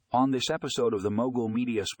On this episode of the Mogul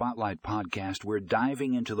Media Spotlight podcast, we're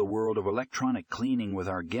diving into the world of electronic cleaning with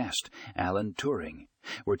our guest, Alan Turing.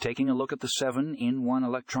 We're taking a look at the 7-in-1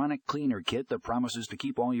 electronic cleaner kit that promises to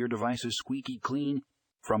keep all your devices squeaky clean,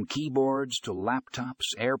 from keyboards to laptops,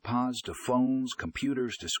 AirPods to phones,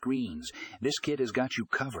 computers to screens. This kit has got you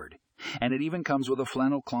covered. And it even comes with a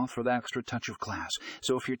flannel cloth for the extra touch of class.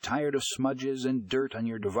 So if you're tired of smudges and dirt on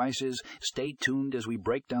your devices, stay tuned as we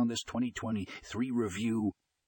break down this 2023 review